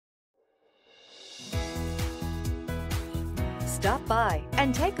Stop by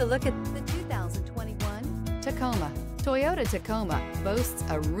and take a look at the 2021 Tacoma. Toyota Tacoma boasts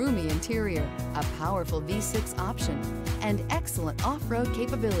a roomy interior, a powerful V6 option, and excellent off-road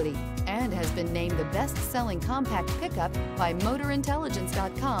capability, and has been named the best-selling compact pickup by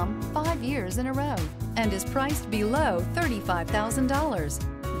MotorIntelligence.com 5 years in a row, and is priced below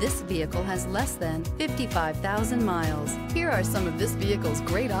 $35,000. This vehicle has less than 55,000 miles. Here are some of this vehicle's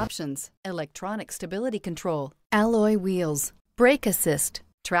great options: electronic stability control, alloy wheels, brake assist,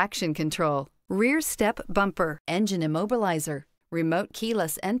 traction control, rear step bumper, engine immobilizer, remote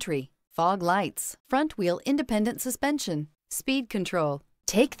keyless entry, fog lights, front wheel independent suspension, speed control.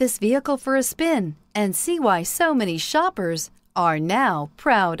 Take this vehicle for a spin and see why so many shoppers are now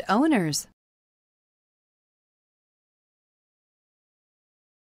proud owners.